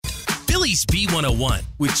Phillies B101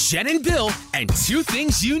 with Jen and Bill and two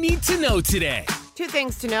things you need to know today. Two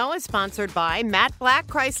Things to Know is sponsored by Matt Black,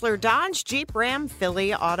 Chrysler Dodge, Jeep Ram,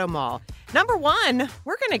 Philly Auto Mall. Number one,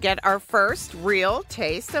 we're going to get our first real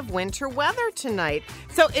taste of winter weather tonight.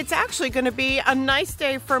 So it's actually going to be a nice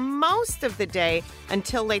day for most of the day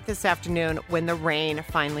until late this afternoon when the rain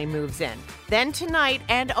finally moves in. Then tonight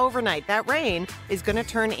and overnight, that rain is going to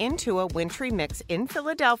turn into a wintry mix in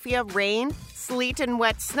Philadelphia. Rain, sleet, and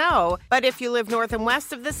wet snow. But if you live north and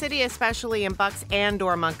west of the city, especially in Bucks and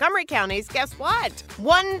or Montgomery counties, guess what?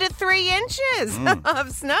 1 to 3 inches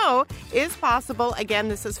of snow is possible. Again,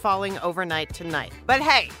 this is falling overnight tonight. But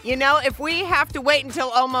hey, you know, if we have to wait until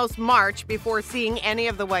almost March before seeing any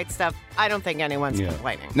of the white stuff, I don't think anyone's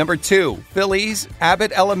complaining. Number 2, Phillies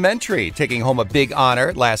Abbott Elementary taking home a big honor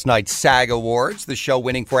at last night's SAG Awards, the show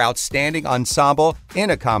winning for Outstanding Ensemble in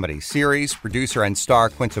a Comedy Series. Producer and star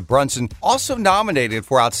Quinta Brunson also nominated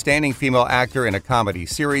for Outstanding Female Actor in a Comedy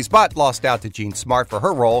Series, but lost out to Jean Smart for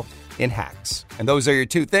her role in Hacks. And those are your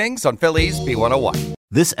two things on Phillies B101.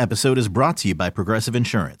 This episode is brought to you by Progressive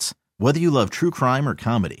Insurance. Whether you love true crime or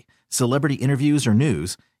comedy, celebrity interviews or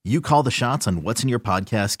news, you call the shots on what's in your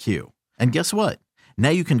podcast queue. And guess what? Now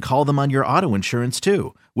you can call them on your auto insurance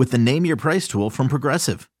too with the Name Your Price tool from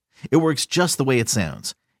Progressive. It works just the way it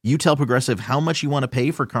sounds. You tell Progressive how much you want to pay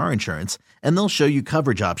for car insurance, and they'll show you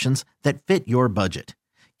coverage options that fit your budget.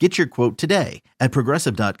 Get your quote today at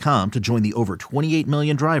Progressive.com to join the over 28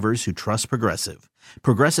 million drivers who trust Progressive.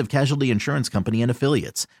 Progressive Casualty Insurance Company and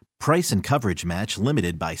Affiliates. Price and coverage match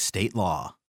limited by state law.